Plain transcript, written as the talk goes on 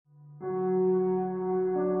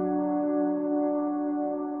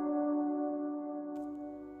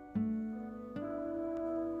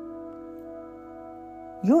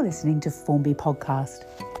You're listening to Formby Podcast.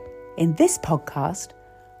 In this podcast,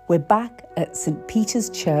 we're back at St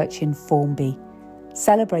Peter's Church in Formby,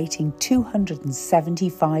 celebrating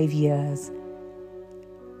 275 years.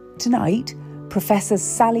 Tonight, Professor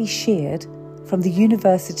Sally Sheard from the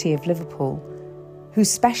University of Liverpool, who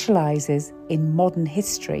specialises in modern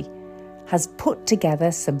history, has put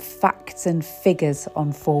together some facts and figures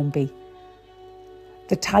on Formby.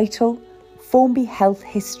 The title, Formby Health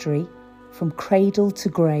History, From Cradle to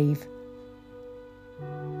Grave.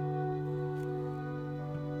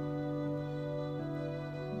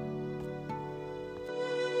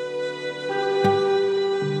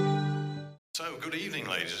 So, good evening,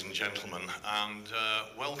 ladies and gentlemen, and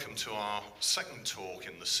welcome to our second talk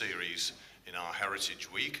in the series in our Heritage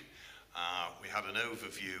Week. We had an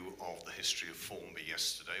overview of the history of Formby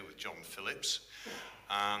yesterday with John Phillips,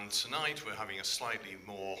 and tonight we're having a slightly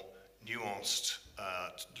more nuanced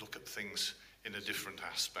look at things in a different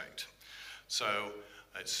aspect. So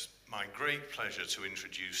it's my great pleasure to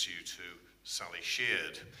introduce you to Sally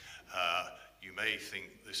Sheard. You may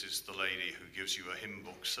think this is the lady who gives you a hymn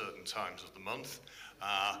book certain times of the month,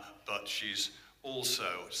 but she's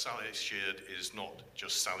also, Sally Sheard is not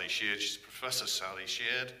just Sally Sheard, she's Professor Sally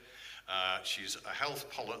Sheard. She's a health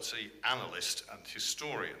policy analyst and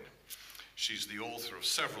historian. She's the author of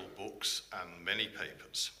several books and many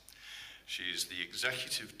papers. She is the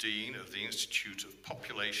Executive Dean of the Institute of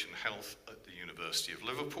Population Health at the University of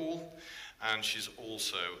Liverpool, and she's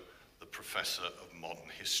also the Professor of Modern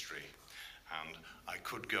History. And I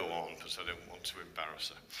could go on, but I don't want to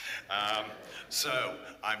embarrass her. So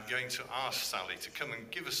I'm going to ask Sally to come and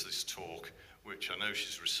give us this talk, which I know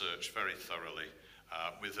she's researched very thoroughly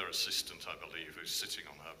with her assistant, I believe, who's sitting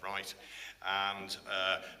on her right. And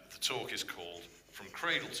the talk is called From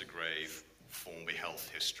Cradle to Grave, Formby Health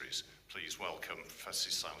Histories. Please welcome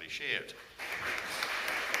Professor Sally Sheard.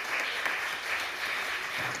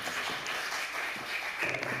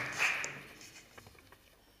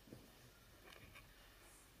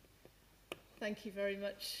 Thank you very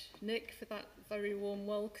much, Nick, for that very warm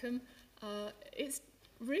welcome. It's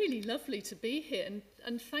really lovely to be here,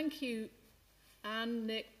 and thank you, Anne,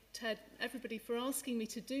 Nick, Ted, everybody for asking me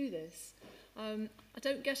to do this. I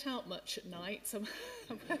don't get out much at night, so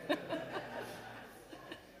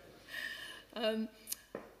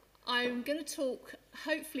I'm going to talk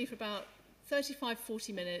hopefully for about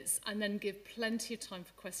 35-40 minutes and then give plenty of time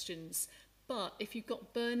for questions. But if you've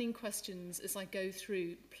got burning questions as I go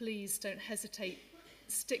through, please don't hesitate.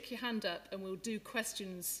 Stick your hand up and we'll do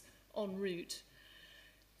questions en route.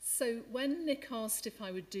 So when Nick asked if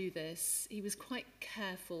I would do this, he was quite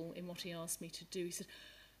careful in what he asked me to do. He said,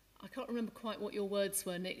 I can't remember quite what your words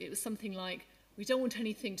were, Nick. It was something like, we don't want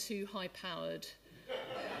anything too high-powered.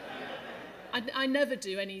 I never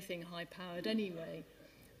do anything high-powered anyway.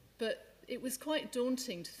 But it was quite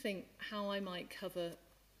daunting to think how I might cover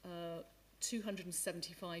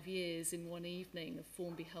 275 years in one evening of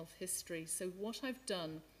Formby health history. So what I've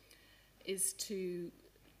done is to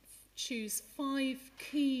choose 5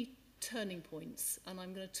 key turning points, and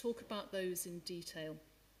I'm going to talk about those in detail.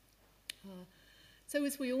 So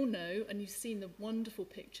as we all know, and you've seen the wonderful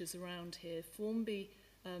pictures around here, Formby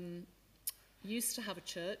used to have a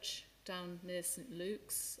church down near St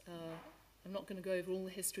Luke's. I'm not going to go over all the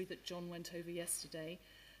history that John went over yesterday,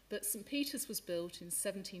 but St Peter's was built in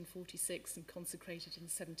 1746 and consecrated in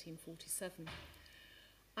 1747.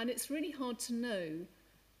 And it's really hard to know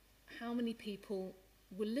how many people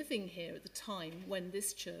were living here at the time when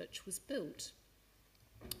this church was built.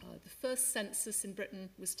 The first census in Britain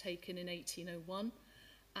was taken in 1801,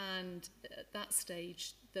 and at that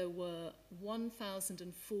stage there were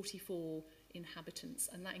 1,044 inhabitants,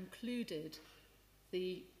 and that included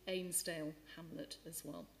the Ainsdale hamlet as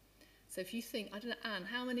well. So if you think, I don't know, Anne,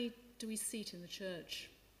 how many do we seat in the church?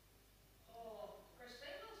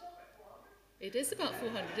 Christina's up at 400. It is about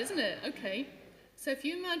 400, isn't it? Okay. So if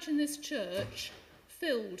you imagine this church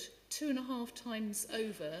filled 2.5 times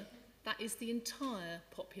over, that is the entire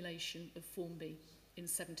population of Formby in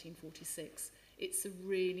 1746. It's a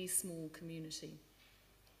really small community.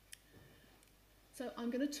 So I'm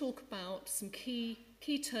going to talk about some key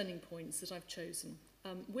turning points that I've chosen.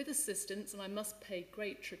 With assistance, and I must pay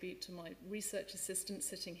great tribute to my research assistant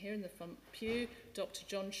sitting here in the front pew, Dr.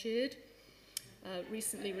 John Sheard,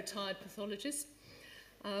 recently retired pathologist.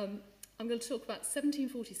 I'm going to talk about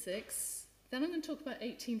 1746, then I'm going to talk about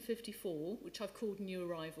 1854, which I've called new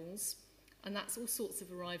arrivals, and that's all sorts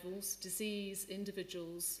of arrivals, disease,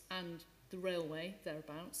 individuals, and the railway,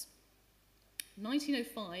 thereabouts.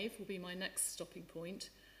 1905 will be my next stopping point,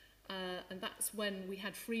 and that's when we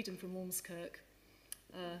had freedom from Ormskirk.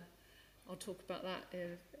 I'll talk about that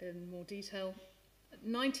in more detail.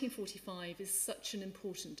 1945 is such an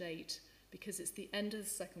important date because it's the end of the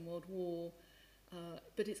Second World War,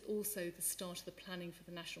 but it's also the start of the planning for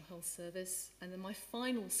the National Health Service. And then my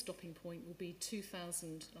final stopping point will be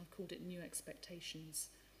 2000. I've called it New Expectations.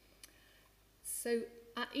 So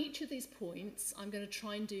at each of these points, I'm going to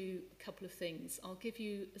try and do a couple of things. I'll give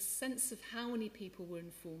you a sense of how many people were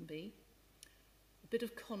in Formby, a bit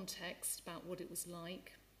of context about what it was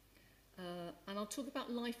like, and I'll talk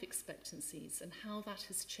about life expectancies and how that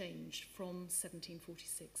has changed from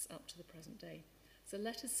 1746 up to the present day. So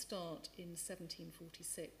let us start in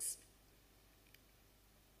 1746.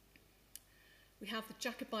 We have the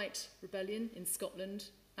Jacobite rebellion in Scotland,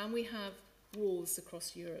 and we have wars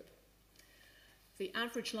across Europe. The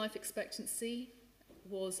average life expectancy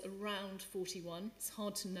was around 41. It's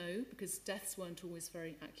hard to know because deaths weren't always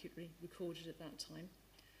very accurately recorded at that time.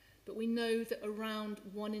 But we know that around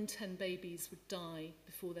 1 in 10 babies would die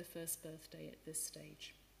before their first birthday at this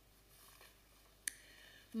stage.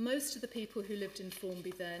 Most of the people who lived in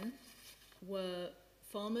Formby then were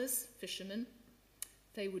farmers, fishermen.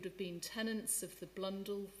 They would have been tenants of the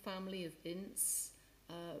Blundell family of Ince,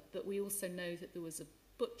 but we also know that there was a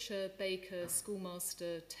butcher, baker,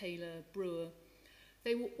 schoolmaster, tailor, brewer.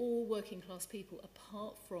 They were all working class people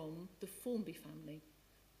apart from the Formby family.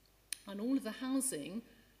 And all of the housing,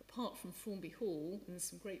 apart from Formby Hall, and there's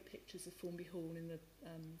some great pictures of Formby Hall in the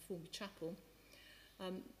Formby Chapel,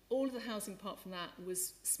 all of the housing apart from that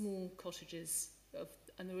was small cottages,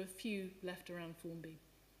 and there were a few left around Formby.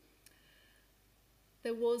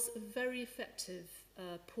 There was a very effective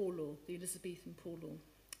poor law, the Elizabethan poor law,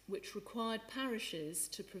 which required parishes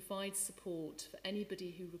to provide support for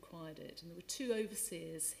anybody who required it. And there were 2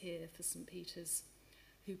 overseers here for St. Peter's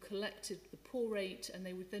who collected the poor rate, and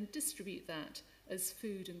they would then distribute that as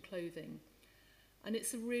food and clothing. And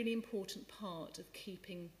it's a really important part of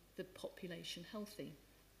keeping the population healthy.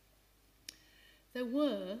 There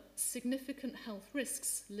were significant health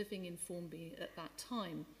risks living in Formby at that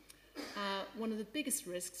time. One of the biggest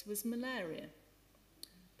risks was malaria,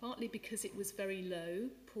 partly because it was very low,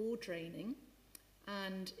 poor draining,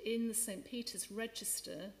 and in the St. Peter's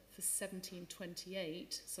Register for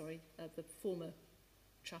 1728, the former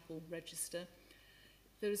chapel register,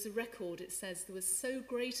 there is a record. It says there was so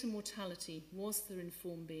great a mortality was there in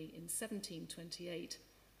Formby in 1728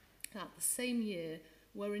 that the same year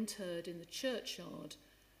were interred in the churchyard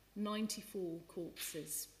 94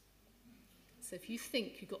 corpses. So if you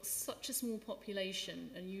think you've got such a small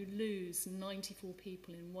population and you lose 94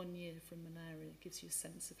 people in 1 year from malaria, it gives you a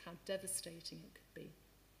sense of how devastating it could be.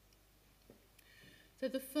 So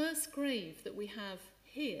the first grave that we have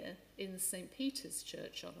here in the St. Peter's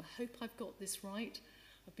churchyard, I hope I've got this right.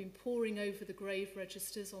 I've been poring over the grave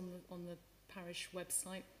registers on the parish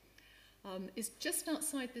website, is just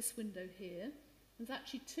outside this window here. There's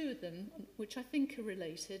actually 2 of them, which I think are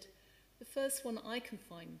related. The first one I can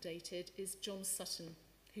find dated is John Sutton,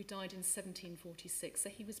 who died in 1746. So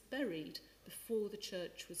he was buried before the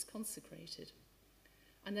church was consecrated.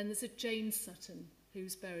 And then there's a Jane Sutton,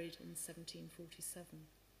 who's buried in 1747.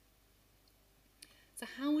 So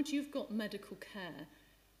how would you have got medical care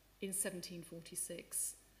in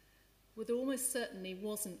 1746? Well, there almost certainly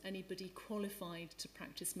wasn't anybody qualified to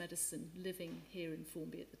practice medicine living here in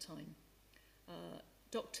Formby at the time.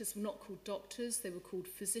 Doctors were not called doctors, they were called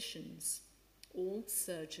physicians or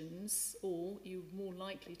surgeons, or you were more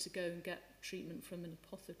likely to go and get treatment from an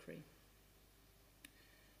apothecary.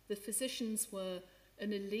 The physicians were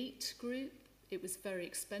an elite group. It was very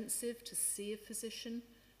expensive to see a physician,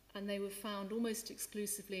 and they were found almost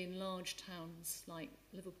exclusively in large towns like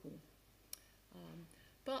Liverpool.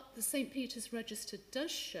 But the St. Peter's Register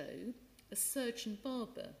does show a surgeon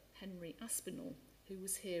barber, Henry Aspinall, who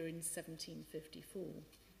was here in 1754.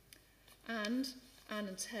 And Anne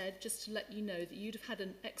and Ted, just to let you know that you'd have had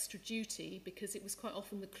an extra duty because it was quite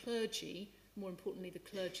often the clergy, more importantly the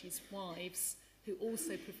clergy's wives, who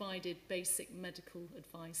also provided basic medical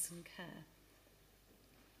advice and care.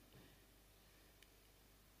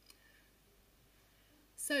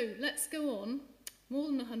 So let's go on more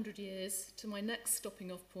than 100 years to my next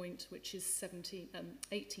stopping off point, which is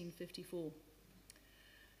 1854.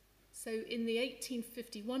 So in the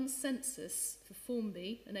 1851 census for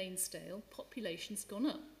Formby and Ainsdale, population's gone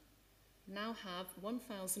up. Now have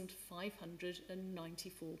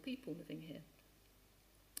 1,594 people living here.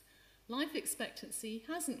 Life expectancy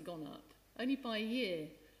hasn't gone up, only by a year.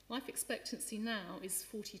 Life expectancy now is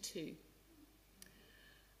 42.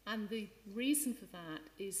 And the reason for that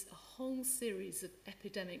is a whole series of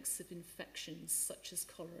epidemics of infections such as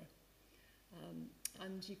cholera.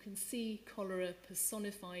 And you can see cholera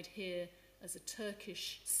personified here as a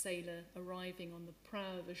Turkish sailor arriving on the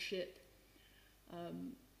prow of a ship.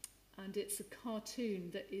 And it's a cartoon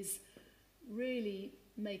that is really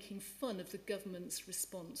making fun of the government's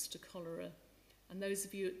response to cholera. And those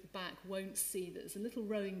of you at the back won't see that there's a little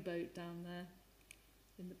rowing boat down there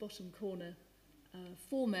in the bottom corner.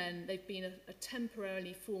 4 men, they've been a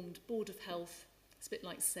temporarily formed Board of Health. It's a bit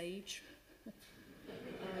like SAGE.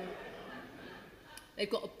 They've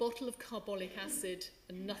got a bottle of carbolic acid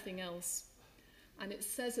and nothing else. And it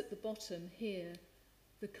says at the bottom here,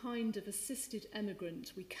 the kind of assisted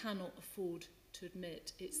emigrant we cannot afford to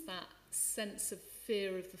admit. It's that sense of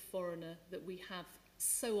fear of the foreigner that we have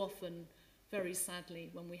so often, very sadly,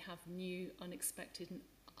 when we have new, unexpected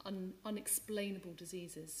and unexplainable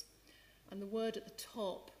diseases. And the word at the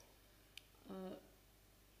top,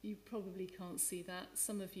 you probably can't see that.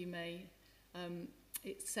 Some of you may.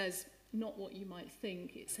 It says not what you might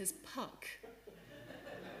think. It says Puck.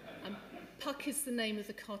 And Puck is the name of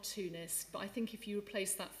the cartoonist, but I think if you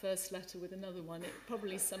replace that first letter with another one, it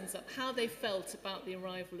probably sums up how they felt about the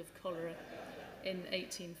arrival of cholera in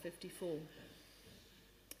 1854.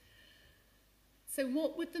 So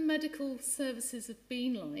what would the medical services have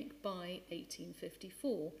been like by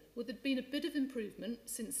 1854? Well, there'd been a bit of improvement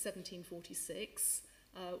since 1746.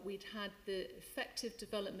 We'd had the effective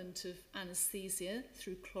development of anaesthesia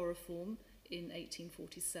through chloroform in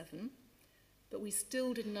 1847, but we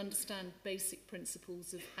still didn't understand basic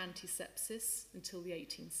principles of antisepsis until the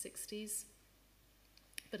 1860s.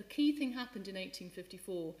 But a key thing happened in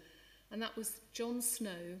 1854, and that was John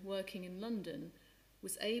Snow, working in London,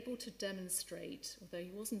 was able to demonstrate, although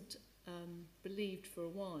he wasn't believed for a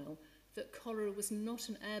while, that cholera was not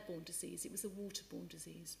an airborne disease, it was a waterborne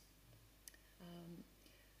disease.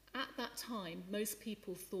 At that time, most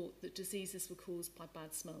people thought that diseases were caused by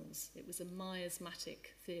bad smells. It was a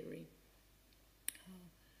miasmatic theory.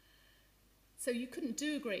 So you couldn't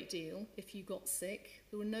do a great deal if you got sick.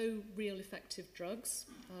 There were no real effective drugs.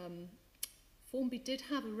 Formby did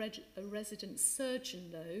have a resident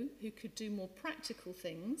surgeon, though, who could do more practical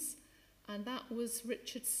things, and that was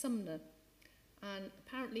Richard Sumner. And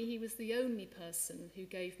apparently he was the only person who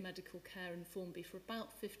gave medical care in Formby for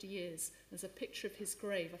about 50 years. There's a picture of his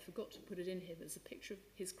grave. I forgot to put it in here. There's a picture of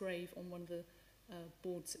his grave on one of the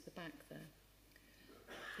boards at the back there.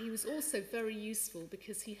 He was also very useful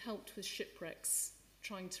because he helped with shipwrecks,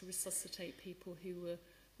 trying to resuscitate people who were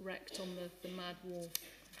wrecked on the Mad Wharf.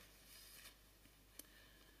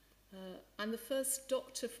 And the first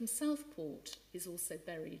doctor from Southport is also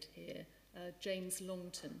buried here, James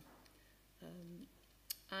Longton.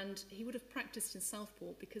 And he would have practiced in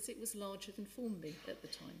Southport because it was larger than Formby at the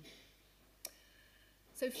time.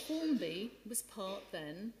 So Formby was part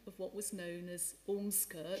then of what was known as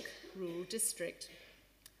Ormskirk Rural District.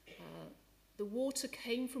 The water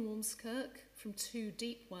came from Ormskirk from 2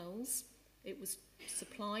 deep wells. It was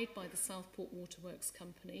supplied by the Southport Waterworks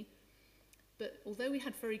Company. But although we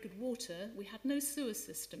had very good water, we had no sewer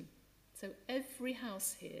system. So every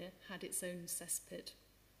house here had its own cesspit.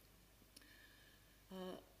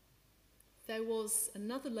 There was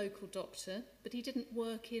another local doctor, but he didn't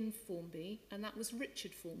work in Formby, and that was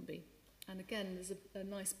Richard Formby. And again, there's a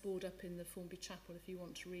nice board up in the Formby Chapel if you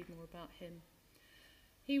want to read more about him.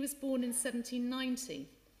 He was born in 1790,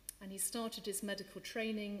 and he started his medical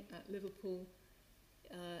training at Liverpool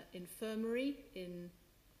Infirmary in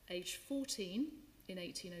age 14 in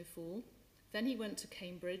 1804. Then he went to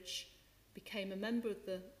Cambridge, became a member of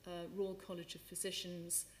the Royal College of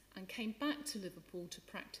Physicians, and came back to Liverpool to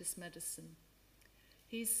practice medicine.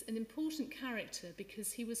 He's an important character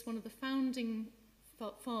because he was one of the founding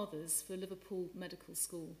fathers for Liverpool Medical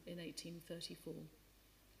School in 1834.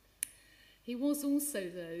 He was also,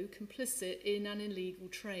 though, complicit in an illegal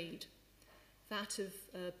trade, that of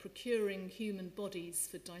procuring human bodies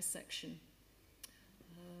for dissection.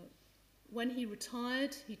 When he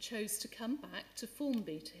retired, he chose to come back to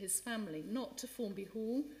Formby, to his family, not to Formby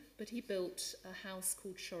Hall, but he built a house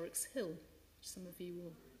called Shorrock's Hill, which some of you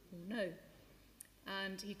will know.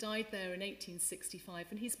 And he died there in 1865,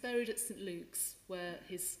 and he's buried at St Luke's, where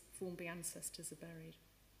his Formby ancestors are buried.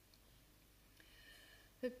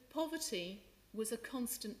 The poverty was a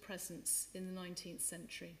constant presence in the 19th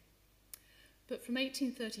century. But from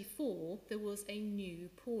 1834, there was a new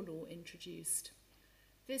poor law introduced.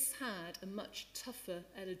 This had a much tougher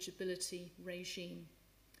eligibility regime.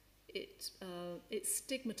 It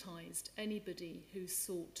stigmatised anybody who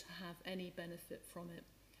sought to have any benefit from it.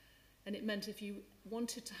 And it meant if you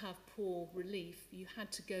wanted to have poor relief, you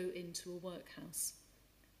had to go into a workhouse.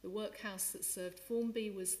 The workhouse that served Formby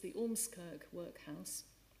was the Ormskirk workhouse.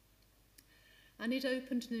 and it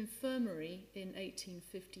opened an infirmary in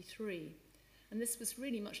 1853. And this was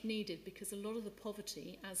really much needed because a lot of the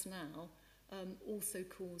poverty, as now, also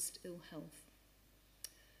caused ill health.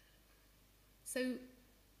 So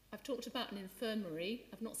I've talked about an infirmary.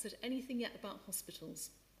 I've not said anything yet about hospitals.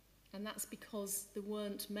 And that's because there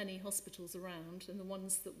weren't many hospitals around, and the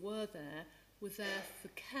ones that were there for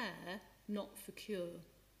care, not for cure.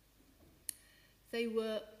 They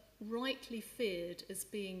were rightly feared as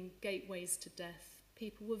being gateways to death.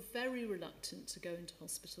 People were very reluctant to go into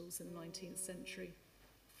hospitals in the 19th century.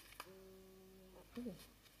 Oh,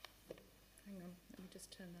 hang on, let me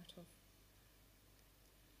just turn that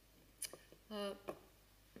off.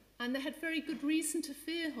 And they had very good reason to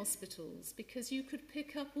fear hospitals because you could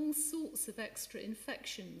pick up all sorts of extra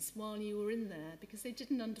infections while you were in there because they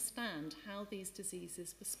didn't understand how these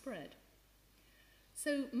diseases were spread.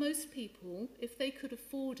 So most people, if they could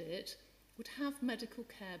afford it, would have medical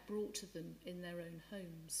care brought to them in their own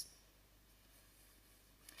homes.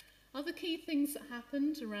 Other key things that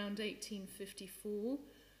happened around 1854,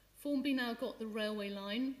 Formby now got the railway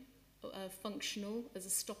line functional as a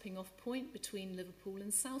stopping off point between Liverpool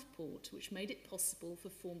and Southport, which made it possible for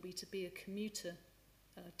Formby to be a commuter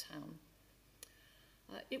town.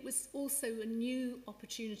 It was also a new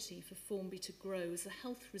opportunity for Formby to grow as a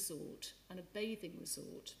health resort and a bathing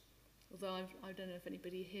resort. Although I don't know if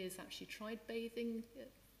anybody here has actually tried bathing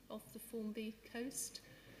off the Formby coast.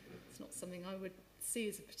 It's not something I would see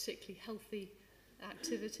as a particularly healthy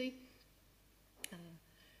activity.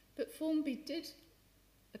 But Formby did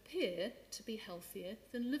appear to be healthier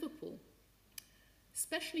than Liverpool,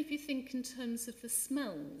 especially if you think in terms of the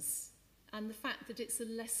smells and the fact that it's a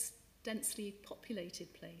less densely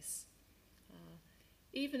populated place,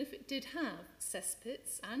 even if it did have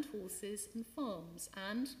cesspits and horses and farms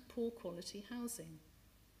and poor quality housing.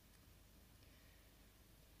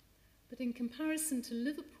 But in comparison to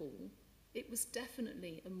Liverpool, it was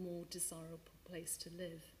definitely a more desirable place to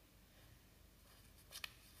live.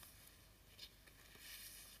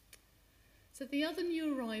 So the other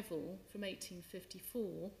new arrival from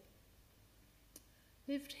 1854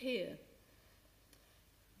 lived here,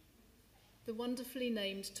 the wonderfully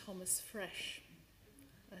named Thomas Fresh,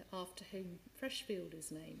 after whom Freshfield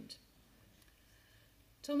is named.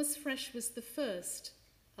 Thomas Fresh was the first,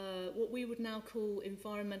 what we would now call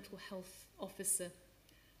environmental health officer.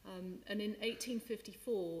 And in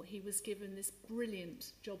 1854, he was given this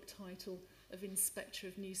brilliant job title of Inspector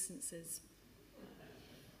of Nuisances.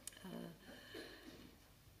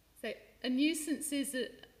 So a nuisance is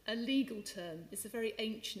a legal term. It's a very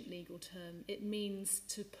ancient legal term. It means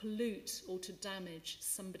to pollute or to damage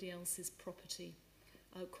somebody else's property,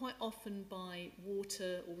 quite often by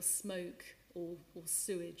water or smoke or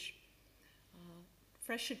sewage.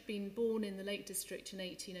 Fresh had been born in the Lake District in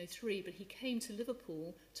 1803, but he came to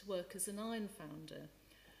Liverpool to work as an iron founder.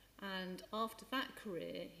 And after that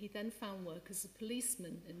career, he then found work as a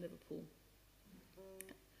policeman in Liverpool.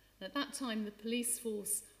 And at that time, the police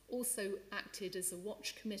force also acted as a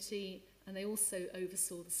watch committee, and they also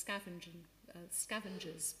oversaw the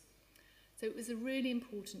scavengers. So it was a really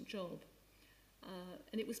important job.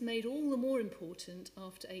 And it was made all the more important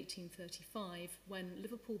after 1835 when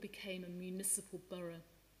Liverpool became a municipal borough.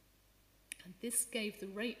 And this gave the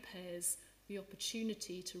ratepayers the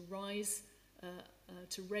opportunity to raise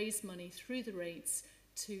money through the rates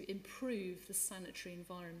to improve the sanitary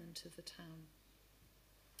environment of the town.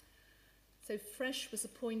 So Fresh was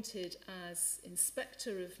appointed as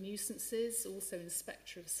Inspector of Nuisances, also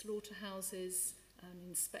Inspector of Slaughterhouses, and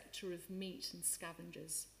Inspector of Meat and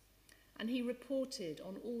Scavengers. And he reported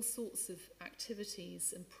on all sorts of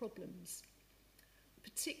activities and problems,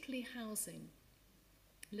 particularly housing.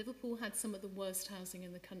 Liverpool had some of the worst housing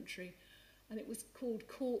in the country, and it was called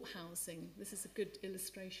court housing. This is a good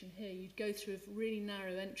illustration here. You'd go through a really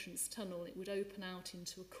narrow entrance tunnel. It would open out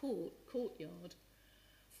into a courtyard,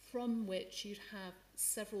 from which you'd have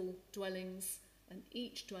several dwellings, and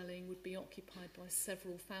each dwelling would be occupied by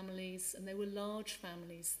several families, and they were large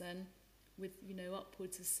families then, with,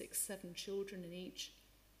 upwards of 6-7 children in each.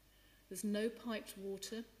 There's no piped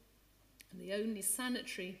water, and the only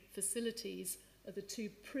sanitary facilities are the 2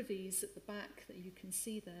 privies at the back that you can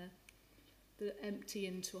see there that empty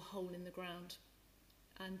into a hole in the ground.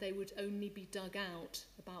 And they would only be dug out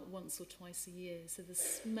about once or twice a year. So the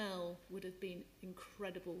smell would have been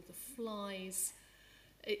incredible. The flies.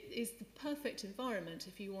 It is the perfect environment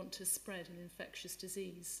if you want to spread an infectious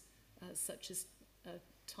disease such as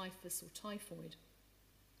typhus or typhoid.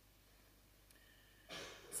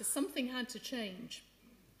 So something had to change.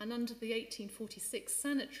 And under the 1846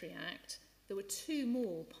 Sanitary Act, there were 2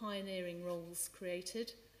 more pioneering roles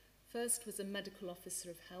created. First was a medical officer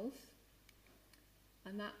of health,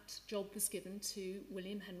 and that job was given to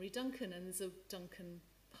William Henry Duncan, and there's a Duncan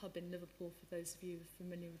pub in Liverpool for those of you who are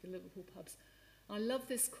familiar with the Liverpool pubs. I love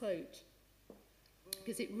this quote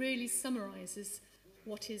because it really summarises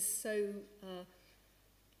what is so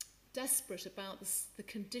desperate about the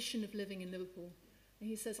condition of living in Liverpool. And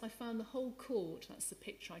he says, "I found the whole court," that's the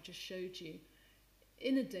picture I just showed you,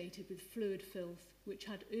 "inundated with fluid filth, which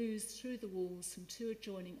had oozed through the walls from 2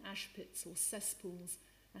 adjoining ash pits or cesspools,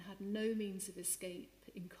 and had no means of escape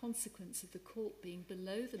in consequence of the court being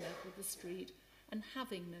below the level of the street and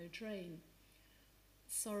having no drain."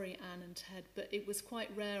 Sorry, Anne and Ted, but it was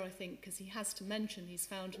quite rare, I think, because he has to mention he's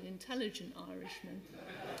found an intelligent Irishman.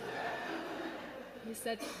 He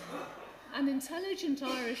said, "An intelligent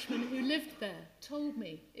Irishman who lived there told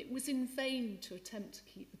me it was in vain to attempt to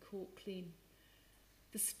keep the court clean.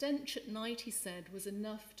 The stench at night," he said, "was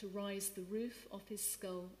enough to rise the roof off his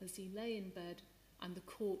skull as he lay in bed, and the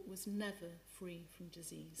court was never free from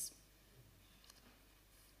disease."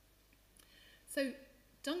 So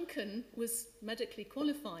Duncan was medically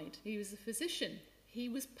qualified. He was a physician. He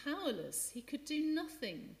was powerless. He could do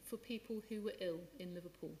nothing for people who were ill in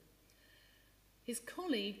Liverpool. His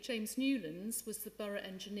colleague, James Newlands, was the borough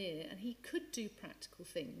engineer, and he could do practical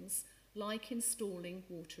things like installing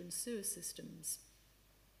water and sewer systems.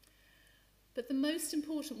 But the most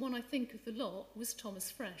important one, I think, of the lot was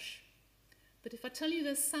Thomas Fresh. But if I tell you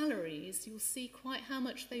their salaries, you'll see quite how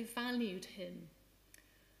much they valued him.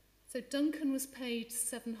 So Duncan was paid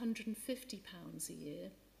 £750 a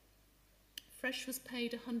year. Fresh was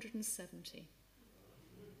paid £170.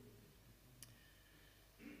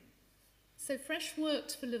 So Fresh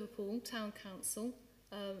worked for Liverpool Town Council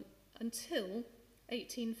until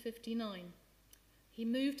 1859. He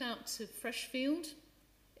moved out to Freshfield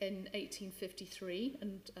in 1853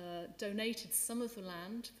 and donated some of the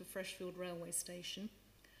land for Freshfield Railway Station.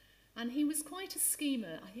 And he was quite a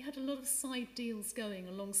schemer. He had a lot of side deals going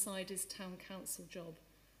alongside his town council job.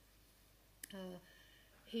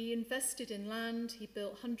 He invested in land. He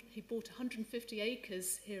bought 150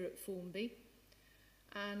 acres here at Formby.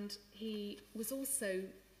 And he was also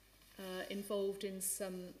involved in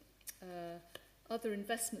some other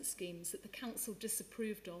investment schemes that the council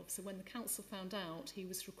disapproved of. So when the council found out, he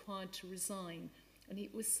was required to resign. And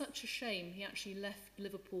it was such a shame. He actually left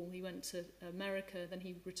Liverpool. He went to America, then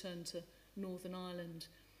he returned to Northern Ireland,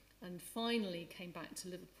 and finally came back to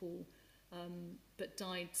Liverpool, but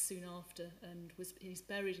died soon after. And he's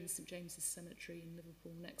buried in St James's Cemetery in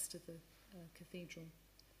Liverpool, next to the cathedral.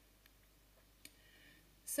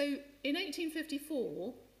 So in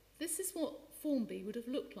 1854, this is what Formby would have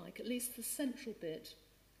looked like, at least the central bit.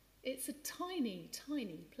 It's a tiny,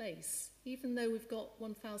 tiny place. Even though we've got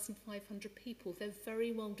 1,500 people, they're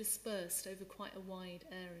very well dispersed over quite a wide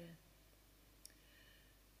area.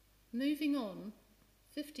 Moving on,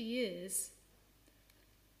 50 years,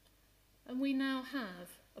 and we now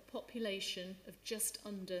have a population of just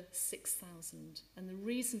under 6,000. And the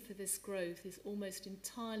reason for this growth is almost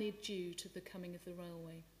entirely due to the coming of the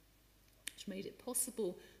railway, which made it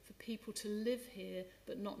possible for people to live here,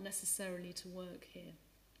 but not necessarily to work here.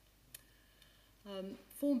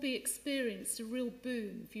 Formby experienced a real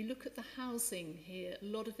boom. If you look at the housing here, a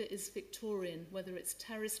lot of it is Victorian, whether it's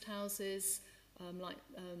terraced houses like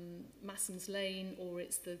Masson's Lane, or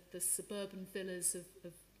it's the suburban villas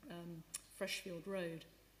of Freshfield Road.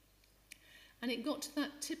 And it got to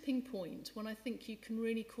that tipping point when I think you can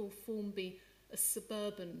really call Formby a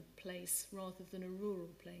suburban place rather than a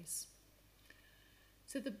rural place.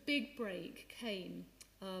 So the big break came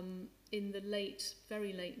in the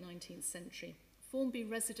very late 19th century. Formby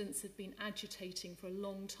residents had been agitating for a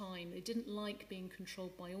long time. They didn't like being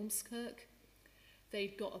controlled by Ormskirk.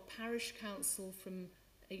 They'd got a parish council from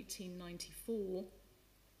 1894,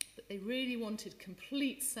 but they really wanted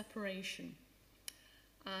complete separation.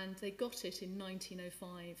 And they got it in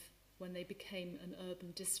 1905 when they became an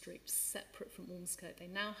urban district separate from Ormskirk. They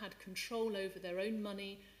now had control over their own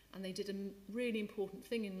money, and they did a really important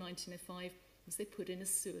thing in 1905, was they put in a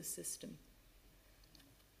sewer system.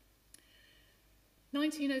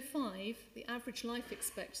 1905, the average life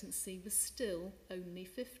expectancy was still only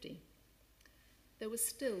 50. There were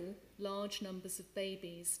still large numbers of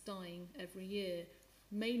babies dying every year,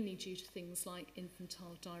 mainly due to things like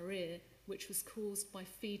infantile diarrhoea, which was caused by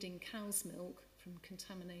feeding cow's milk from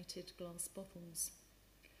contaminated glass bottles.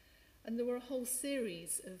 And there were a whole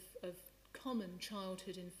series of common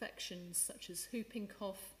childhood infections such as whooping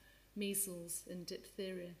cough, measles and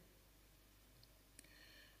diphtheria.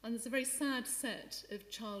 And there's a very sad set of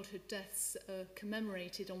childhood deaths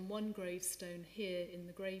commemorated on one gravestone here in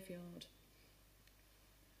the graveyard.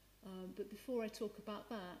 But before I talk about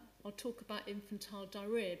that, I'll talk about infantile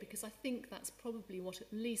diarrhoea, because I think that's probably what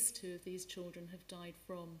at least 2 of these children have died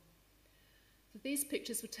from. So these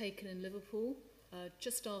pictures were taken in Liverpool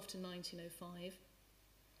just after 1905,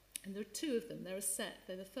 and there are 2 of them. They're a set.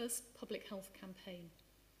 They're the first public health campaign.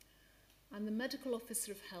 And the medical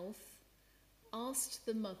officer of health asked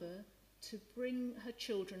the mother to bring her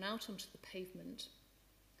children out onto the pavement,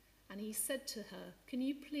 and he said to her, "Can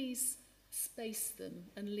you please space them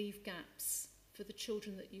and leave gaps for the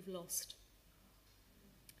children that you've lost?"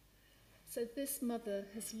 So this mother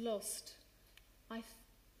has lost, I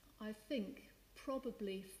think,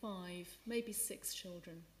 probably 5, maybe 6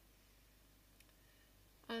 children.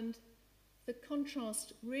 And the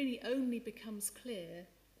contrast really only becomes clear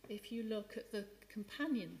if you look at the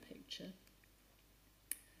companion picture,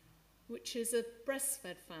 which is a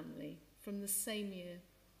breastfed family from the same year.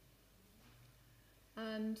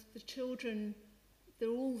 And the children, they're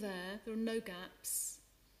all there are no gaps,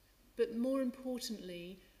 but more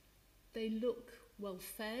importantly, they look well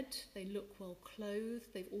fed, they look well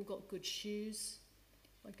clothed, they've all got good shoes.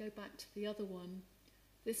 If I go back to the other one,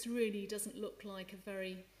 this really doesn't look like a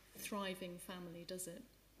very thriving family, does it?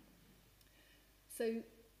 So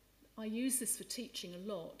I use this for teaching a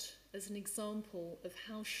lot as an example of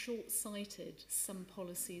how short-sighted some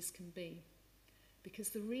policies can be.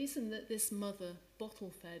 Because the reason that this mother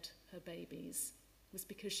bottle-fed her babies was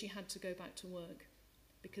because she had to go back to work,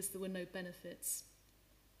 because there were no benefits.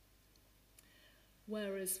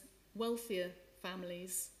 Whereas wealthier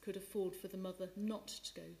families could afford for the mother not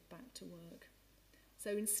to go back to work.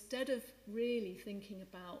 So instead of really thinking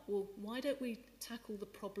about, well, why don't we tackle the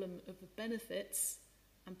problem of the benefits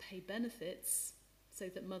and pay benefits so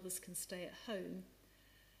that mothers can stay at home,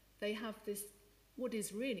 they have this, what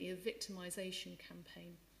is really a victimisation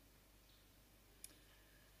campaign.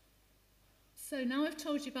 So now I've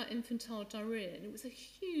told you about infantile diarrhoea, and it was a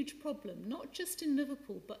huge problem, not just in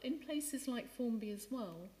Liverpool, but in places like Formby as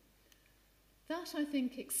well. That, I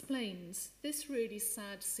think, explains this really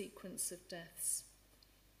sad sequence of deaths.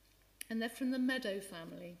 And they're from the Meadow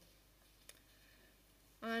family.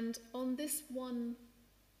 And on this one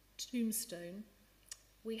tombstone,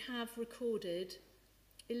 we have recorded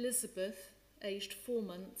Elizabeth, aged 4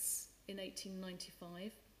 months in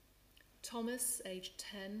 1895, Thomas, aged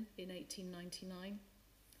 10 in 1899,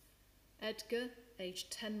 Edgar,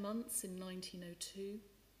 aged 10 months in 1902,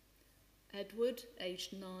 Edward,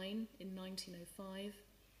 aged 9 in 1905.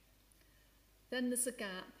 Then there's a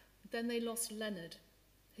gap. Then they lost Leonard,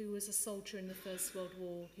 who was a soldier in the First World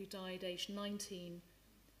War, who died aged 19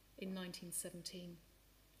 in 1917.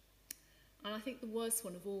 And I think the worst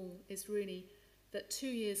one of all is really that 2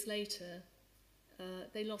 years later,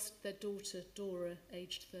 they lost their daughter, Dora,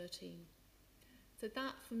 aged 13. So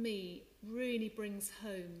that, for me, really brings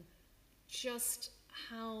home just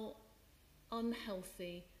how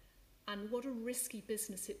unhealthy and what a risky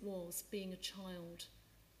business it was being a child,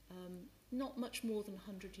 not much more than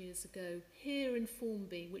 100 years ago, here in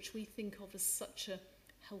Formby, which we think of as such a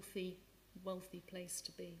healthy, wealthy place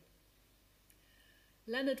to be.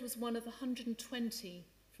 Leonard was one of 120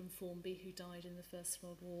 from Formby who died in the First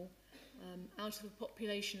World War, out of a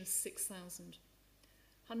population of 6,000.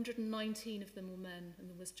 119 of them were men, and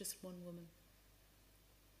there was just one woman.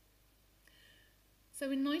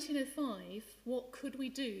 So in 1905, what could we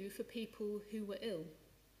do for people who were ill?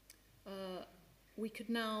 We could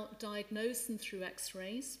now diagnose them through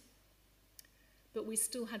x-rays, but we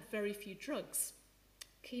still had very few drugs.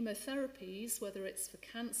 Chemotherapies, whether it's for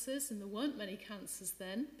cancers, and there weren't many cancers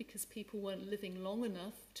then because people weren't living long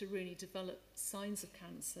enough to really develop signs of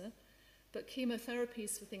cancer, but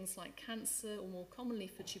chemotherapies for things like cancer, or more commonly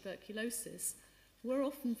for tuberculosis, were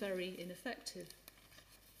often very ineffective.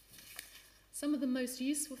 Some of the most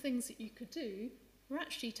useful things that you could do were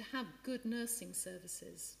actually to have good nursing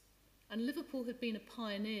services. And Liverpool had been a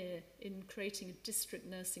pioneer in creating a district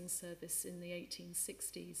nursing service in the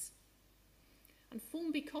 1860s. And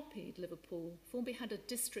Formby copied Liverpool. Formby had a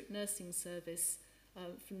district nursing service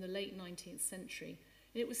from the late 19th century.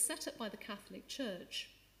 And it was set up by the Catholic Church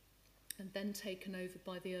and then taken over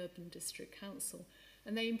by the Urban District Council.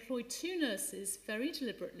 And they employed 2 nurses very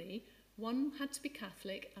deliberately. One had to be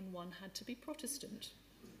Catholic and one had to be Protestant.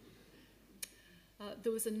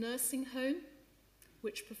 There was a nursing home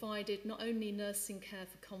which provided not only nursing care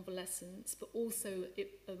for convalescents, but also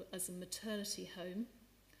as a maternity home.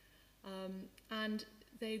 And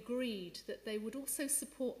they agreed that they would also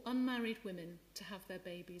support unmarried women to have their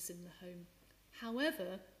babies in the home.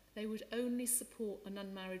 However, they would only support an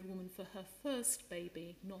unmarried woman for her first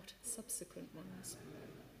baby, not subsequent ones.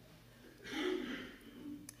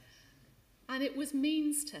 And And it was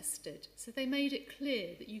means tested, so they made it clear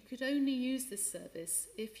that you could only use this service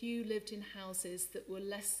if you lived in houses that were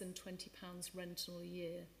less than £20 rental a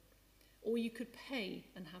year, or you could pay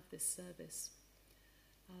and have this service.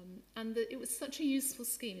 It was such a useful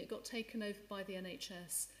scheme, it got taken over by the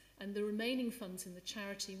NHS, and the remaining funds in the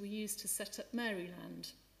charity were used to set up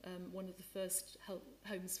Maryland, one of the first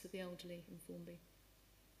homes for the elderly in Formby.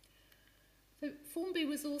 So Formby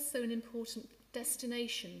was also an important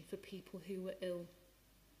destination for people who were ill.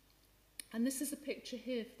 And this is a picture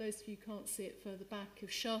here, for those of you who can't see it further back, of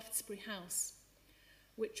Shaftesbury House,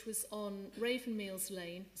 which was on Ravenmeals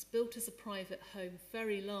Lane. It was built as a private home,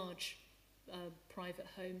 very large private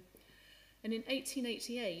home. And in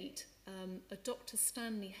 1888, a Dr.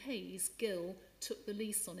 Stanley Hayes, Gill, took the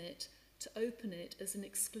lease on it to open it as an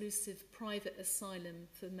exclusive private asylum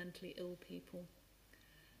for mentally ill people.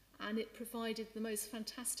 And it provided the most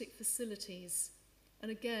fantastic facilities.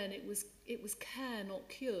 And again, it was care, not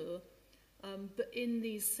cure. But in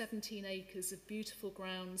these 17 acres of beautiful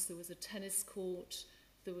grounds, there was a tennis court,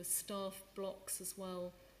 there were staff blocks as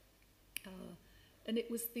well. And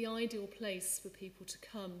it was the ideal place for people to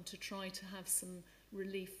come to try to have some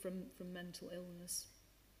relief from mental illness.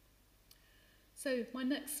 So my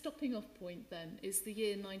next stopping off point then is the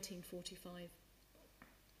year 1945.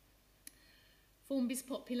 Formby's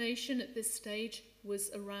population at this stage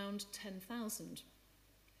was around 10,000.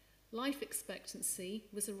 Life expectancy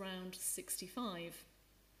was around 65.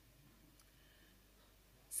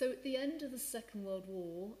 So at the end of the Second World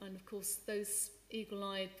War, and of course those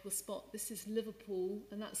eagle-eyed will spot this is Liverpool,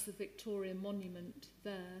 and that's the Victoria Monument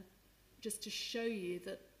there, just to show you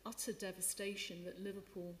the utter devastation that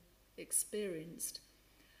Liverpool experienced.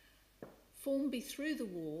 Formby through the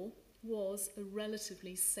war was a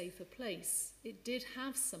relatively safer place. It did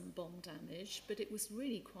have some bomb damage, but it was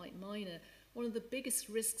really quite minor. One of the biggest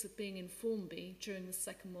risks of being in Formby during the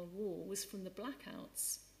Second World War was from the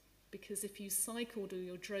blackouts, because if you cycled or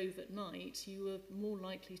you drove at night, you were more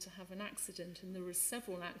likely to have an accident, and there were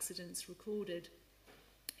several accidents recorded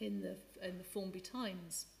in the Formby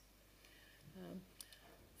Times.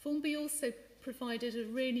 Formby also provided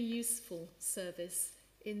a really useful service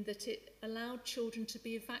in that it allowed children to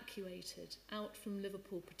be evacuated out from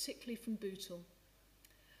Liverpool, particularly from Bootle.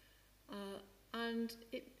 And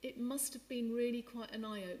it must have been really quite an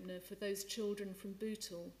eye-opener for those children from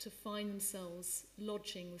Bootle to find themselves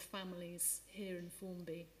lodging with families here in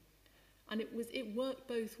Formby. And it worked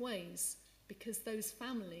both ways, because those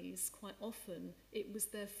families, quite often, it was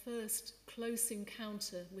their first close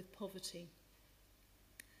encounter with poverty.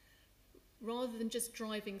 Rather than just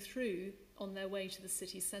driving through on their way to the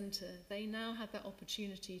city centre, they now had that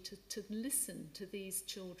opportunity to listen to these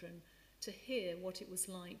children, to hear what it was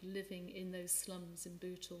like living in those slums in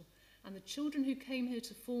Bootle. And the children who came here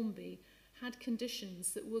to Formby had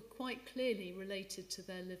conditions that were quite clearly related to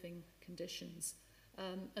their living conditions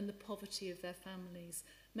and the poverty of their families.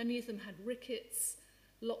 Many of them had rickets,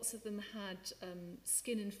 lots of them had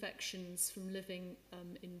skin infections from living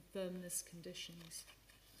in verminous conditions.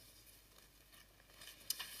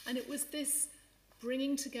 And it was this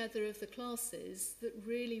bringing together of the classes that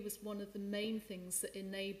really was one of the main things that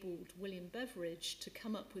enabled William Beveridge to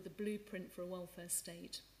come up with a blueprint for a welfare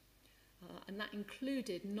state. And that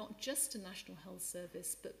included not just a national health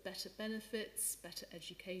service, but better benefits, better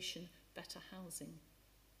education, better housing.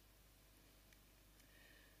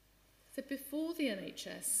 So before the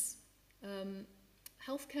NHS,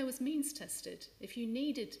 healthcare was means tested. If you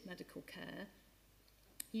needed medical care,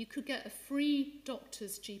 you could get a free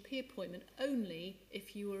doctor's GP appointment only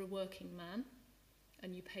if you were a working man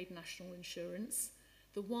and you paid national insurance.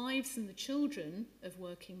 The wives and the children of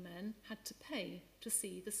working men had to pay to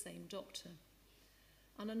see the same doctor.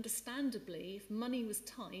 And understandably, if money was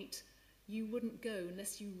tight, you wouldn't go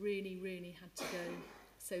unless you really, really had to go.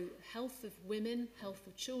 So health of women, health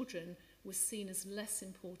of children was seen as less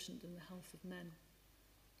important than the health of men.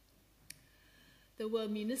 There were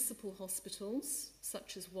municipal hospitals,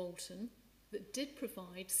 such as Walton, that did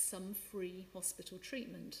provide some free hospital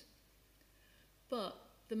treatment. But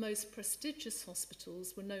the most prestigious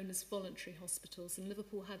hospitals were known as voluntary hospitals, and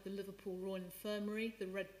Liverpool had the Liverpool Royal Infirmary, the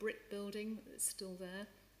red brick building that's still there.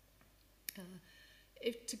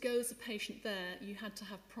 If to go as a patient there, you had to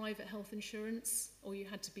have private health insurance, or you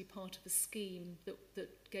had to be part of a scheme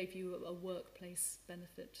that gave you a workplace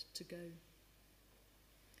benefit to go.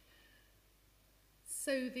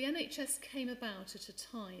 So the NHS came about at a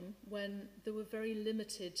time when there were very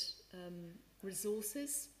limited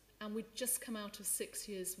resources, and we'd just come out of 6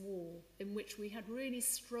 years' war, in which we had really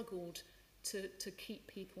struggled to keep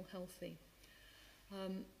people healthy.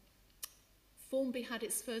 Formby had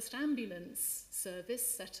its first ambulance service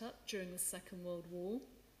set up during the Second World War.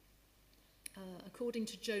 According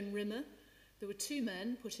to Joan Rimmer, there were 2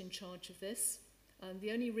 men put in charge of this.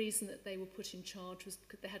 The only reason that they were put in charge was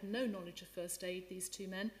because they had no knowledge of first aid, these 2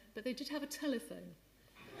 men, but they did have a telephone.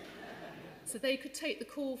 So they could take the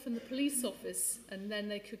call from the police office, and then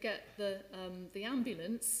they could get the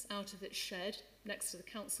ambulance out of its shed next to the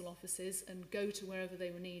council offices and go to wherever they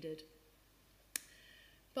were needed.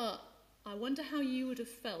 But I wonder how you would have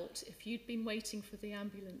felt if you'd been waiting for the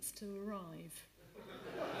ambulance to arrive.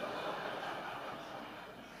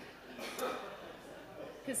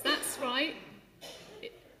 Because that's right,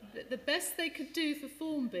 the best they could do for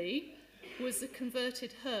Formby was a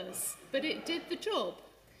converted hearse, but it did the job.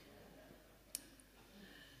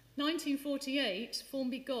 1948,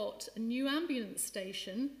 Formby got a new ambulance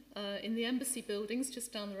station in the embassy buildings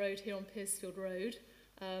just down the road here on Piercefield Road.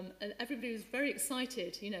 And everybody was very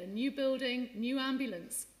excited, you know, new building, new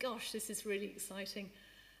ambulance. Gosh, this is really exciting.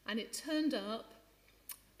 And it turned up,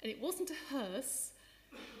 and it wasn't a hearse,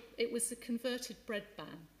 it was a converted bread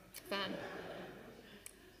van.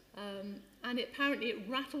 And apparently it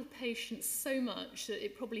rattled patients so much that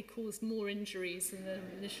it probably caused more injuries than the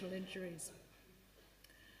initial injuries.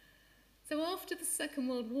 So after the Second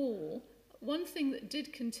World War, one thing that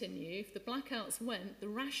did continue, if the blackouts went, the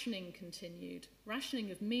rationing continued. Rationing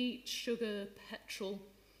of meat, sugar, petrol.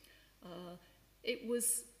 It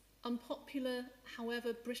was unpopular,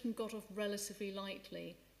 however, Britain got off relatively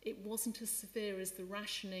lightly. It wasn't as severe as the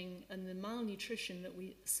rationing and the malnutrition that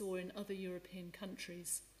we saw in other European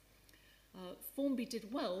countries. Formby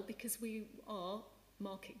did well because we are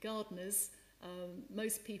market gardeners.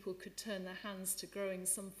 Most people could turn their hands to growing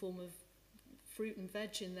some form of fruit and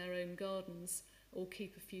veg in their own gardens, or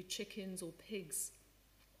keep a few chickens or pigs.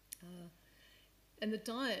 And the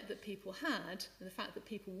diet that people had, and the fact that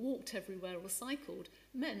people walked everywhere or cycled,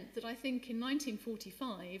 meant that I think in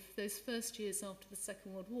 1945, those first years after the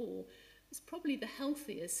Second World War, was probably the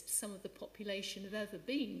healthiest some of the population have ever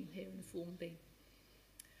been here in Formby.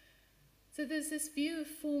 So there's this view of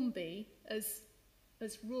Formby as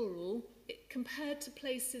rural, compared to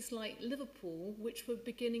places like Liverpool, which were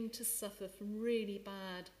beginning to suffer from really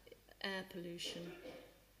bad air pollution.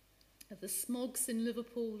 The smogs in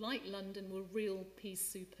Liverpool, like London, were real pea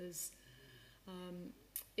soupers.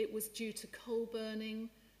 It was due to coal burning,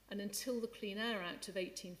 and until the Clean Air Act of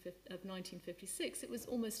 1956, it was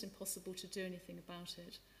almost impossible to do anything about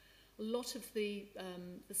it. A lot of the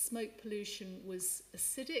smoke pollution was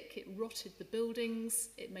acidic. It rotted the buildings,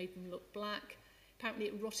 it made them look black. Apparently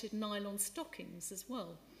it rotted nylon stockings as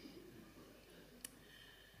well.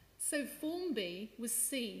 So Formby was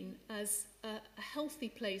seen as a healthy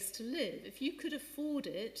place to live. If you could afford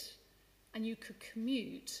it and you could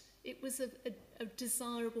commute, it was a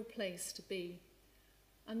desirable place to be.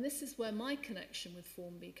 And this is where my connection with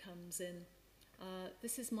Formby comes in.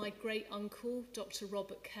 This is my great uncle, Dr.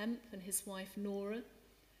 Robert Kemp, and his wife Nora,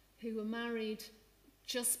 who were married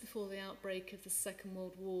just before the outbreak of the Second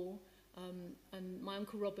World War. And my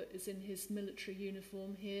Uncle Robert is in his military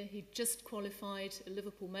uniform here. He just qualified at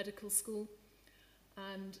Liverpool Medical School.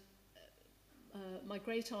 And my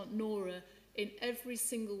great-aunt Nora, in every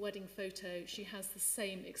single wedding photo, she has the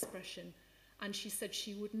same expression. And she said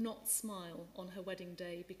she would not smile on her wedding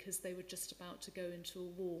day because they were just about to go into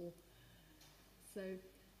a war.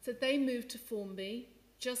 So they moved to Formby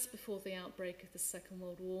just before the outbreak of the Second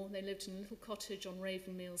World War. They lived in a little cottage on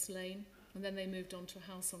Ravenmeals Lane. And then they moved on to a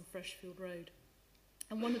house on Freshfield Road.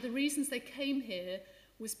 And one of the reasons they came here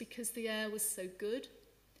was because the air was so good,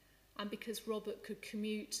 and because Robert could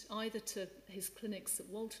commute either to his clinics at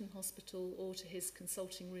Walton Hospital or to his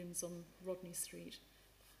consulting rooms on Rodney Street.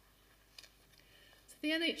 So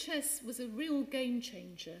the NHS was a real game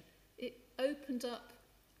changer. It opened up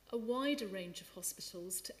a wider range of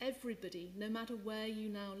hospitals to everybody, no matter where you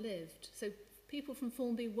now lived. So people from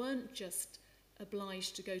Formby weren't just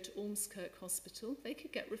obliged to go to Ormskirk Hospital. They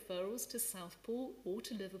could get referrals to Southport or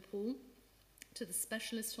to Liverpool, to the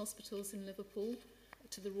specialist hospitals in Liverpool,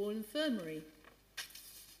 to the Royal Infirmary.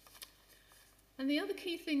 And the other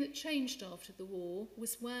key thing that changed after the war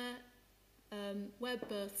was where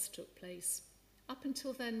births took place. Up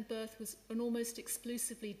until then, birth was an almost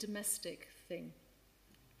exclusively domestic thing.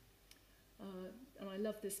 And I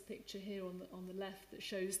love this picture here on the left that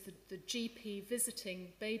shows the GP visiting,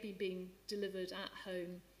 baby being delivered at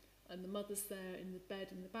home, and the mother's there in the bed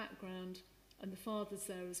in the background, and the father's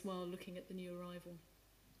there as well looking at the new arrival.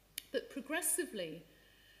 But progressively,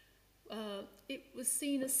 it was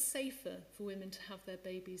seen as safer for women to have their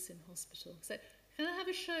babies in hospital. So can I have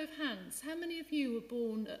a show of hands? How many of you were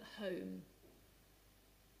born at home?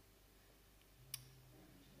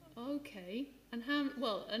 Okay. And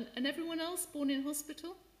and everyone else born in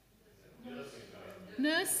hospital?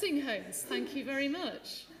 Nursing homes. Thank you very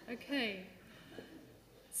much. Okay.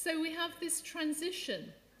 So we have this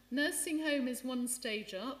transition. Nursing home is one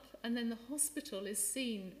stage up, and then the hospital is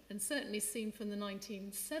seen, and certainly seen from the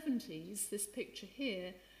 1970s, this picture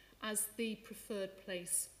here, as the preferred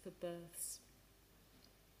place for births.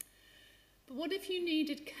 But what if you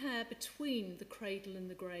needed care between the cradle and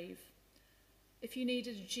the grave? If you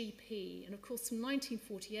needed a GP, and of course from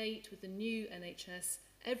 1948 with the new NHS,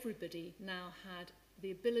 everybody now had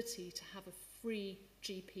the ability to have a free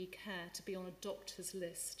GP care, to be on a doctor's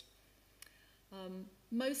list.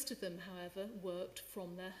 Most of them, however, worked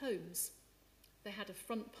from their homes. They had a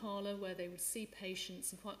front parlour where they would see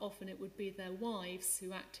patients, and quite often it would be their wives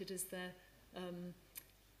who acted as their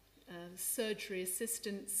surgery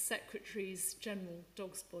assistants, secretaries, general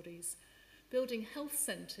dog's bodies. Building health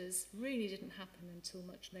centres really didn't happen until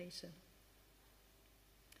much later.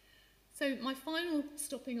 So my final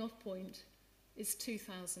stopping off point is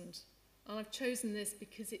 2000. And I've chosen this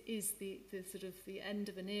because it is the sort of the end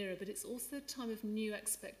of an era, but it's also a time of new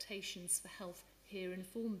expectations for health here in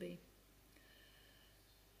Formby.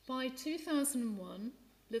 By 2001,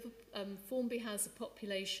 Formby has a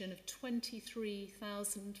population of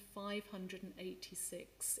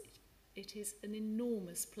 23,586. It is an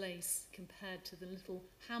enormous place compared to the little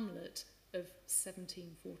hamlet of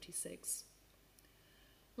 1746.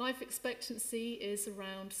 Life expectancy is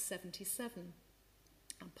around 77.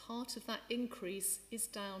 And part of that increase is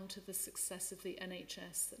down to the success of the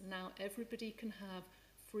NHS, that now everybody can have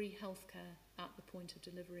free healthcare at the point of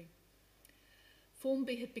delivery.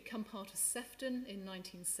 Formby had become part of Sefton in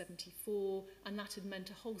 1974, and that had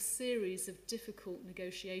meant a whole series of difficult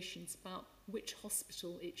negotiations about which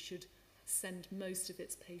hospital it should send most of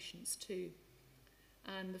its patients to.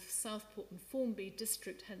 And the Southport and Formby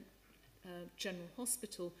District General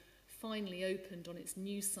Hospital finally opened on its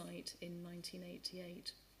new site in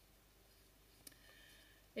 1988.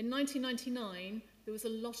 In 1999, there was a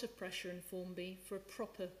lot of pressure in Formby for a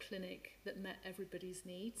proper clinic that met everybody's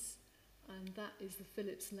needs, and that is the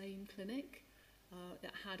Phillips Lane Clinic.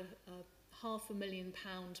 That had a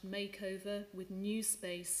 £500,000 makeover with new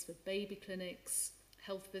space for baby clinics,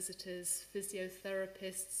 health visitors,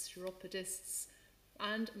 physiotherapists, chiropodists,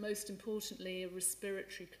 and most importantly, a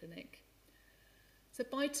respiratory clinic. So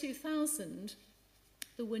by 2000,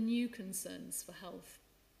 there were new concerns for health.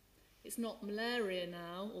 It's not malaria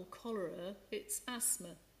now or cholera, it's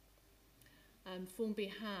asthma. And Formby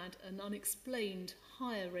had an unexplained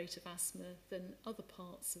higher rate of asthma than other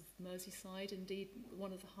parts of Merseyside, indeed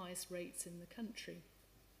one of the highest rates in the country.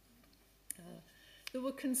 There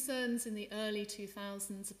were concerns in the early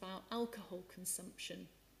 2000s about alcohol consumption.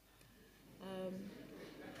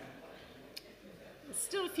 There's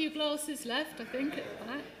still a few glasses left, I think, at the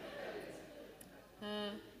back.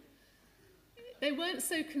 They weren't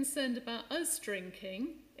so concerned about us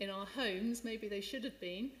drinking in our homes, maybe they should have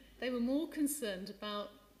been. They were more concerned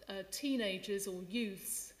about teenagers or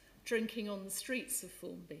youths drinking on the streets of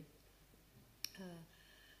Formby.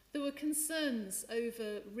 There were concerns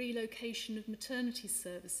over relocation of maternity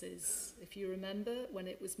services, if you remember, when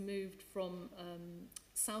it was moved from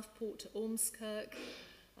Southport to Ormskirk,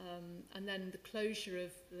 and then the closure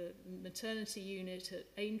of the maternity unit at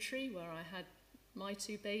Aintree, where I had my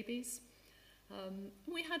two babies.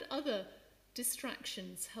 We had other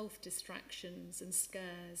distractions, health distractions and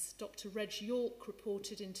scares. Dr. Reg York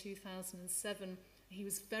reported in 2007 he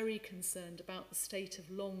was very concerned about the state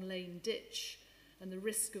of Long Lane Ditch and the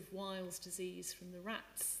risk of Weil's disease from the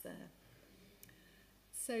rats there.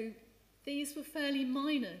 So these were fairly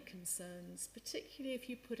minor concerns, particularly if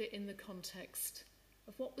you put it in the context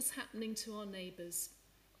of what was happening to our neighbours.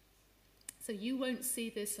 So you won't see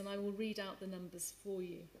this, and I will read out the numbers for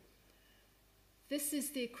you. This is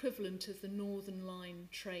the equivalent of the Northern Line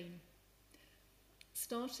train.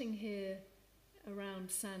 Starting here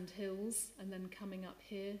around Sand Hills and then coming up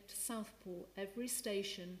here to Southport, every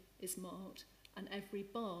station is marked and every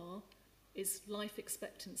bar is life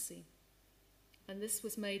expectancy. And this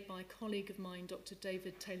was made by a colleague of mine, Dr.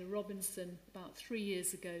 David Taylor Robinson, about 3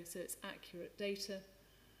 years ago, so it's accurate data.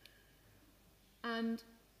 And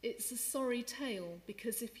it's a sorry tale,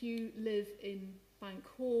 because if you live in Bank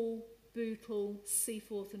Hall, Bootle,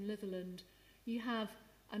 Seaforth and Litherland, you have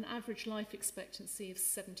an average life expectancy of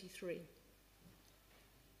 73.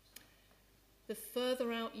 The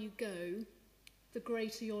further out you go, the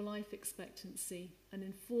greater your life expectancy. And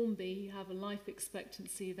in Formby, you have a life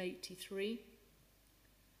expectancy of 83.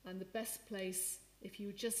 And the best place, if you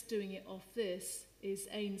were just doing it off this, is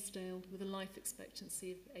Ainsdale with a life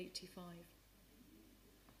expectancy of 85.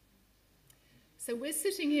 So we're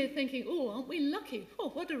sitting here thinking, oh, aren't we lucky? Oh,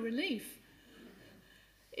 what a relief.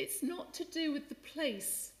 It's not to do with the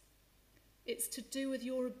place. It's to do with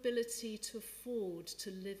your ability to afford to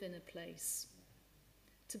live in a place,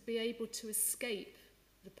 to be able to escape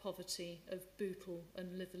the poverty of Bootle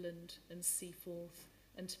and Litherland and Seaforth,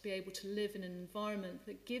 and to be able to live in an environment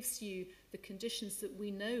that gives you the conditions that we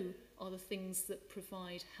know are the things that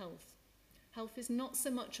provide health. Health is not so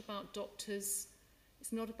much about doctors,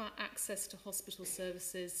 it's not about access to hospital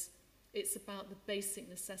services, it's about the basic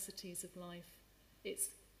necessities of life. It's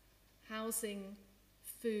housing,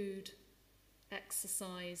 food,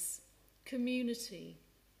 exercise, community.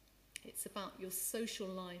 It's about your social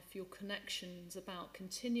life, your connections, about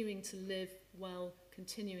continuing to live well,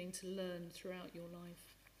 continuing to learn throughout your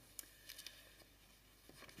life.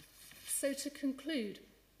 So to conclude,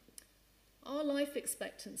 our life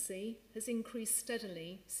expectancy has increased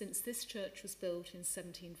steadily since this church was built in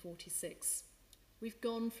 1746. We've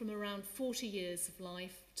gone from around 40 years of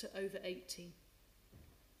life to over 80.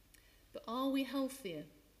 But are we healthier?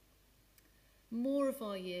 More of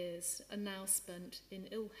our years are now spent in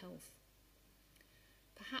ill health.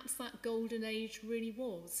 Perhaps that golden age really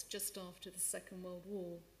was just after the Second World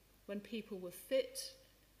War, when people were fit,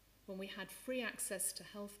 when we had free access to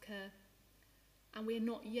healthcare, and we are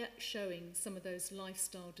not yet showing some of those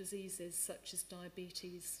lifestyle diseases such as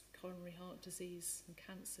diabetes, coronary heart disease, and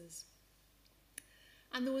cancers.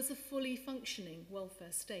 And there was a fully functioning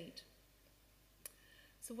welfare state.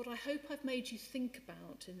 So what I hope I've made you think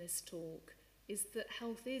about in this talk is that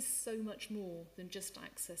health is so much more than just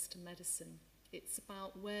access to medicine. It's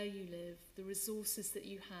about where you live, the resources that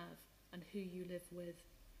you have, and who you live with.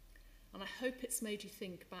 And I hope it's made you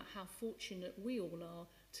think about how fortunate we all are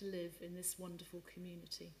to live in this wonderful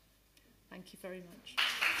community. Thank you very much.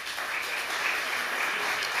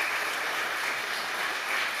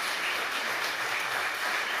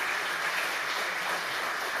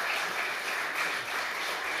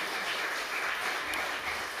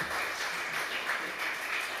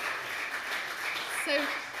 So,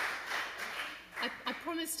 I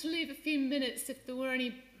promised to leave a few minutes if there were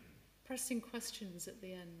any pressing questions at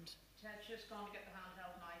the end. Ted's just gone to get the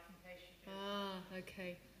handheld mic in case you do. Ah,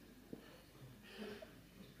 okay.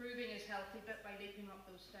 He's proving his healthy bit by leaping up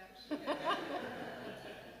those steps.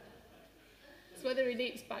 It's whether he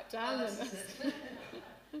leaps back down. Does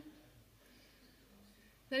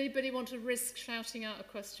anybody want to risk shouting out a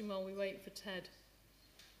question while we wait for Ted?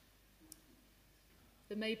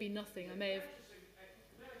 There may be nothing. I may have...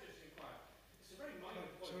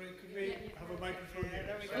 Sorry, could we have a microphone here?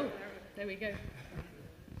 There we go. Oh, there we go.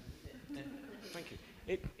 Thank you.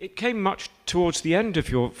 It came much towards the end of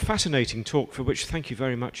your fascinating talk, for which thank you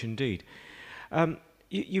very much indeed.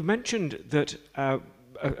 You mentioned that a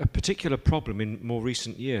particular problem in more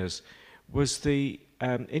recent years was the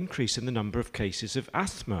increase in the number of cases of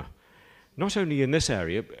asthma. Not only in this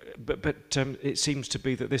area, but it seems to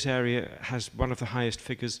be that this area has one of the highest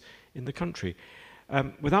figures in the country.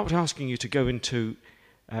 Without asking you to go into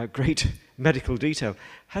great medical detail,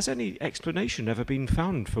 has any explanation ever been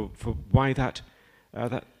found for why that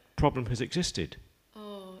problem has existed?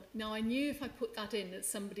 Oh, now I knew if I put that in that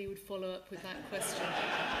somebody would follow up with that question.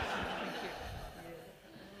 Thank you.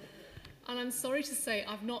 And I'm sorry to say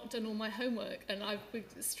I've not done all my homework, and I've been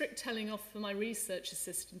strict telling off for my research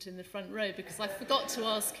assistant in the front row because I forgot to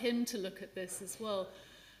ask him to look at this as well.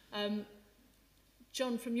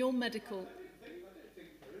 John, from your medical...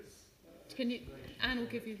 Can you... Anne will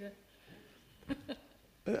give you the...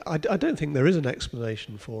 I don't think there is an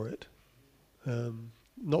explanation for it.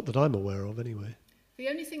 Not that I'm aware of, anyway. The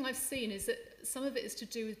only thing I've seen is that some of it is to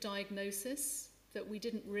do with diagnosis, that we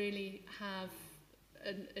didn't really have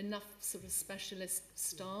enough sort of specialist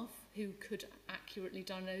staff who could accurately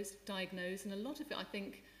diagnose, and a lot of it, I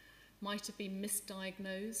think, might have been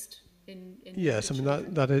misdiagnosed. Yes, I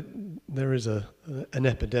mean there is an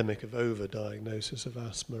epidemic of overdiagnosis of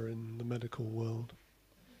asthma in the medical world.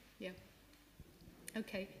 Yeah.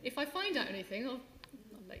 Okay. If I find out anything, I'll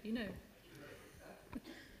let you know. Anybody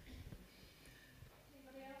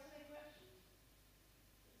else have any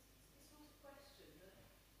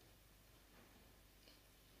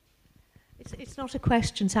questions? It's not a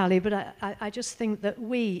question, Sally, but I just think that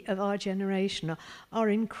we of our generation are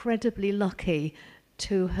incredibly lucky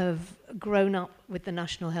to have grown up with the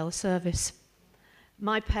National Health Service.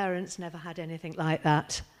 My parents never had anything like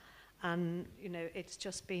that. And, you know, it's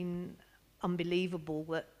just been unbelievable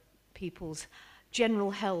that people's general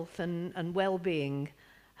health and well-being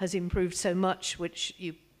has improved so much, which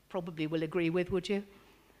you probably will agree with, would you?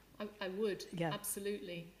 I would, yeah.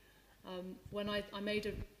 Absolutely. When I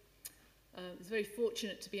made I was very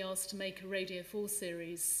fortunate to be asked to make a Radio 4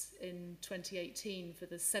 series in 2018 for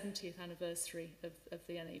the 70th anniversary of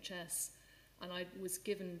the NHS. And I was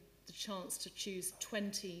given the chance to choose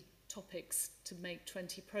 20 topics to make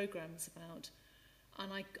 20 programmes about.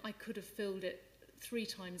 And I could have filled it 3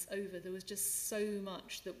 times over. There was just so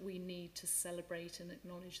much that we need to celebrate and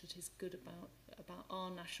acknowledge that is good about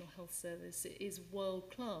our National Health Service. It is world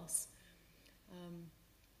class.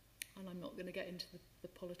 And I'm not going to get into the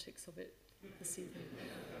politics of it this evening.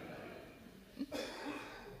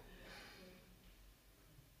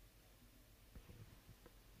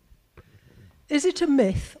 Is it a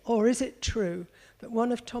myth or is it true that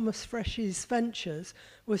one of Thomas Fresh's ventures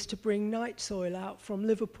was to bring night soil out from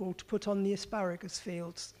Liverpool to put on the asparagus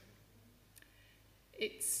fields?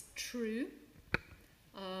 It's true.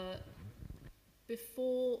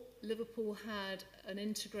 Before Liverpool had an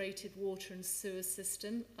integrated water and sewer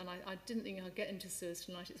system, and I didn't think I'd get into sewers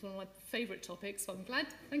tonight, it's one of my favourite topics, so I'm glad,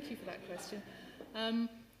 thank you for that question.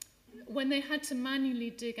 When they had to manually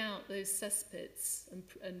dig out those cesspits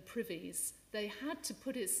and privies, they had to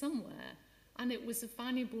put it somewhere, and it was a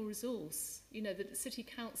valuable resource. You know, the City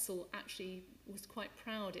Council actually was quite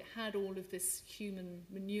proud it had all of this human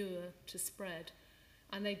manure to spread.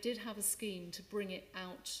 And they did have a scheme to bring it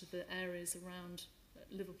out to the areas around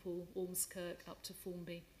Liverpool, Ormskirk, up to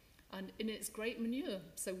Formby. And it's great manure,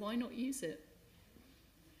 so why not use it?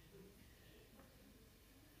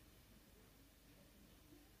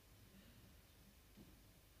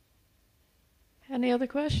 Any other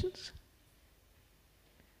questions?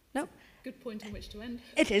 No? Good point on which to end.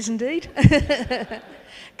 It is indeed.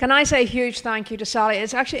 Can I say a huge thank you to Sally?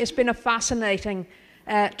 It's been a fascinating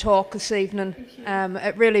talk this evening.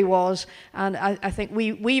 It really was, and I think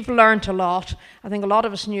we've learnt a lot. I think a lot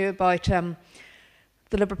of us knew about the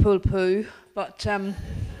Liverpool poo, but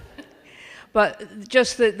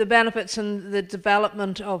just the benefits and the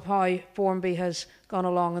development of how Formby has gone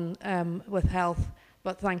along and, with health.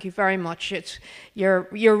 But thank you very much. Your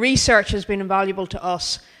research has been invaluable to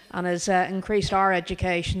us and has increased our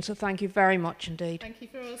education. So thank you very much indeed. Thank you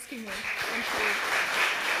for asking me. Thank you.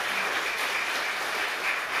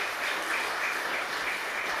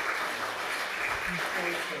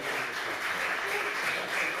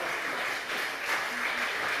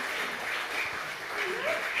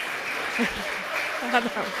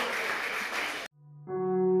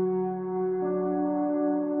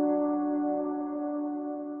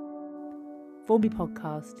 Formby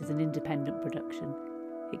Podcast is an independent production.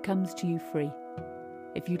 It comes to you free.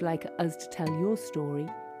 If you'd like us to tell your story,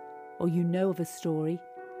 or you know of a story,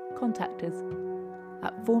 contact us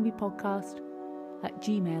at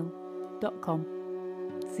formbypodcast@gmail.com.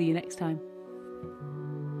 See you next time.